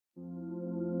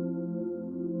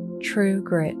True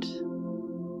grit.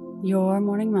 Your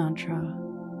morning mantra.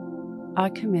 I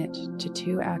commit to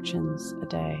 2 actions a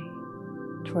day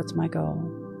towards my goal.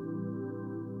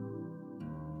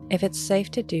 If it's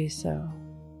safe to do so,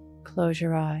 close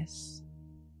your eyes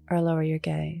or lower your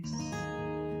gaze.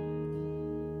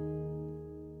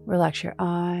 Relax your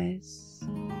eyes,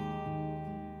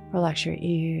 relax your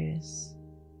ears,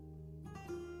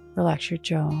 relax your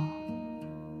jaw.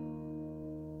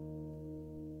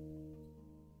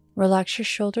 Relax your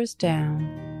shoulders down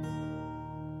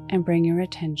and bring your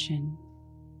attention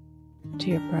to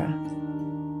your breath.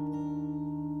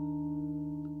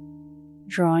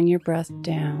 Drawing your breath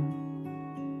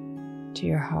down to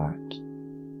your heart.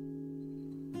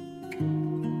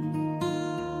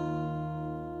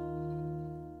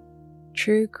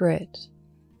 True grit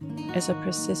is a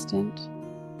persistent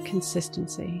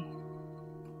consistency,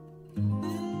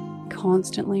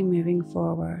 constantly moving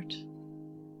forward,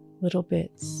 little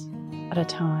bits at a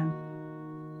time.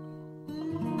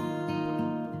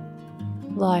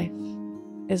 Life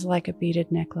is like a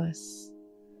beaded necklace.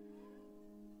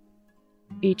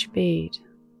 Each bead,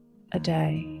 a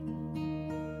day.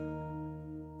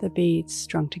 The beads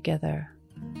strung together,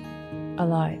 a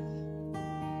life.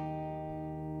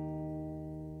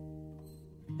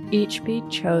 Each bead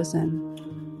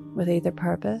chosen with either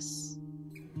purpose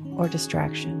or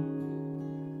distraction.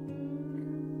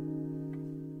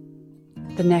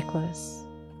 The necklace,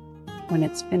 when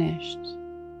it's finished,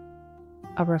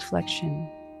 a reflection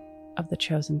of the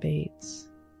chosen beads.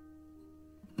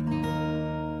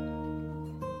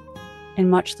 In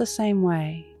much the same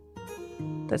way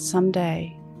that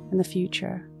someday in the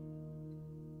future,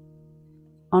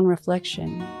 on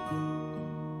reflection,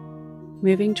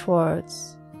 moving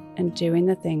towards and doing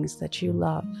the things that you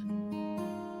love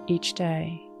each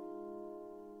day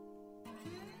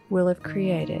will have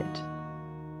created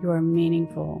your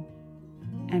meaningful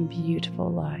and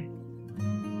beautiful life.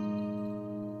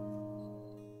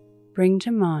 Bring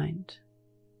to mind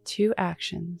 2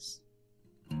 actions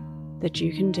that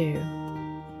you can do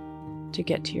to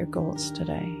get to your goals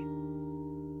today.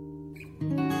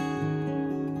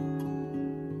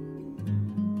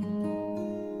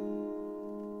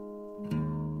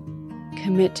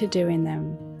 Commit to doing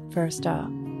them first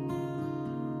up,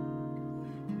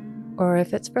 or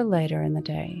if it's for later in the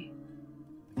day,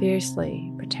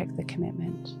 fiercely protect the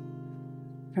commitment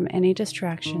from any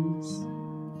distractions,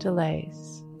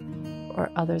 delays,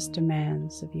 or others'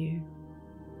 demands of you.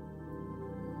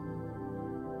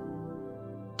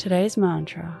 Today's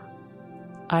mantra,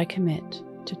 I commit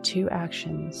to 2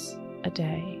 actions a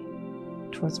day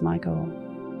towards my goal.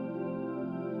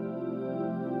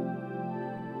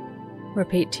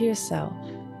 Repeat to yourself,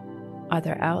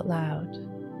 either out loud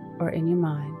or in your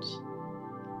mind,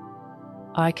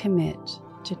 I commit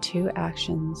to 2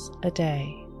 actions a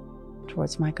day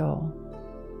towards my goal.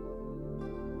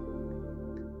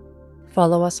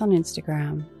 Follow us on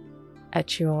Instagram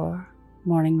at Your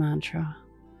Morning Mantra.